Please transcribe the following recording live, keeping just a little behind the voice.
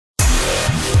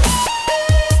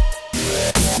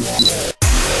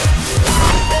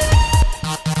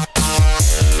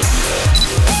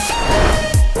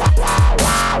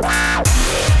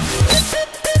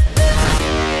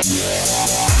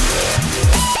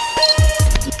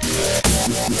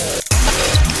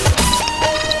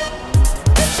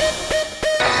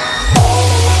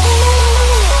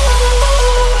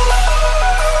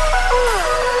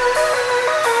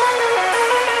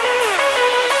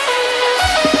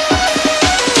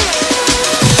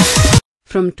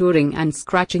From touring and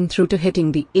scratching through to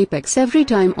hitting the apex every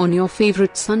time on your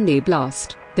favorite Sunday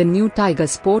blast, the new Tiger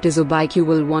Sport is a bike you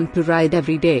will want to ride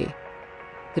every day.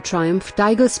 The Triumph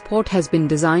Tiger Sport has been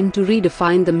designed to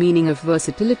redefine the meaning of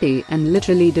versatility and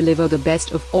literally deliver the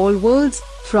best of all worlds,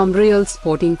 from real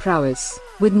sporting prowess,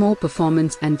 with more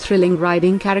performance and thrilling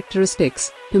riding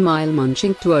characteristics, to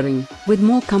mile-munching touring, with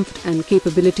more comfort and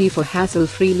capability for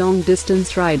hassle-free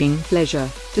long-distance riding pleasure,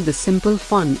 to the simple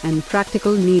fun and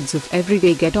practical needs of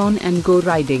everyday get-on-and-go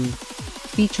riding.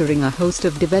 Featuring a host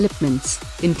of developments,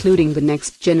 including the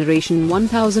next-generation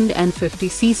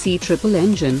 1050cc triple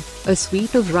engine, a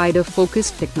suite of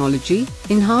rider-focused technology,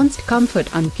 enhanced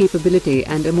comfort and capability,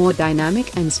 and a more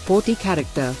dynamic and sporty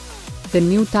character. The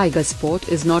new Tiger Sport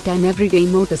is not an everyday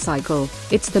motorcycle,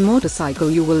 it's the motorcycle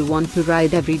you will want to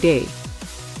ride every day.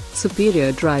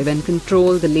 Superior drive and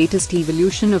control. The latest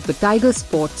evolution of the Tiger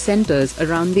Sport centers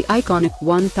around the iconic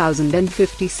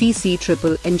 1050cc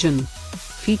triple engine.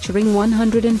 Featuring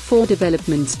 104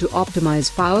 developments to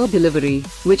optimize power delivery,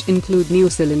 which include new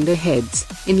cylinder heads,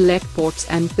 inlet ports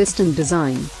and piston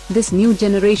design, this new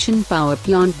generation power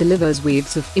plant delivers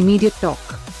waves of immediate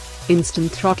torque.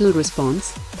 Instant throttle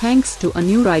response, thanks to a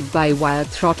new ride-by-wire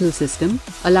throttle system,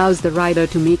 allows the rider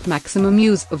to make maximum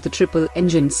use of the triple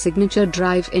engine's signature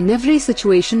drive in every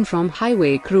situation, from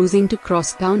highway cruising to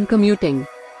cross-town commuting.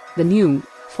 The new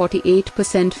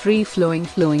 48%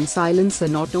 free-flowing silencer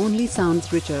not only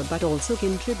sounds richer but also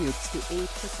contributes to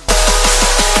 8%.